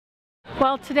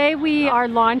Well, today we are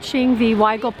launching the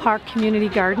Weigel Park Community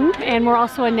Garden, and we're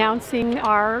also announcing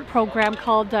our program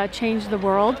called Change the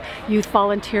World Youth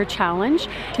Volunteer Challenge.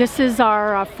 This is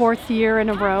our fourth year in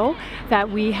a row that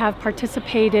we have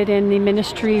participated in the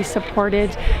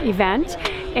ministry-supported event.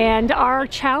 And our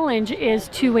challenge is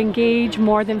to engage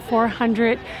more than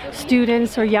 400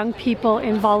 students or young people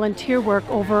in volunteer work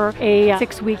over a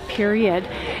 6-week period.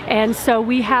 And so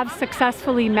we have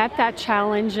successfully met that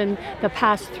challenge in the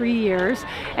past 3 years.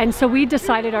 And so we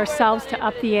decided ourselves to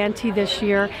up the ante this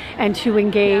year and to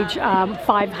engage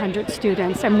 500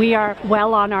 students. And we are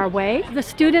well on our way. The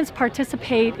students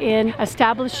participate in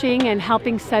establishing and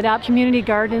helping set up community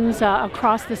gardens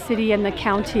across the city and the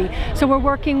county. So we're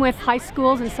working with high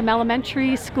schools and some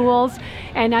elementary schools,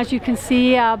 and as you can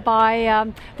see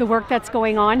by the work that's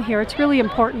going on here, it's really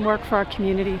important work for our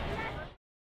community.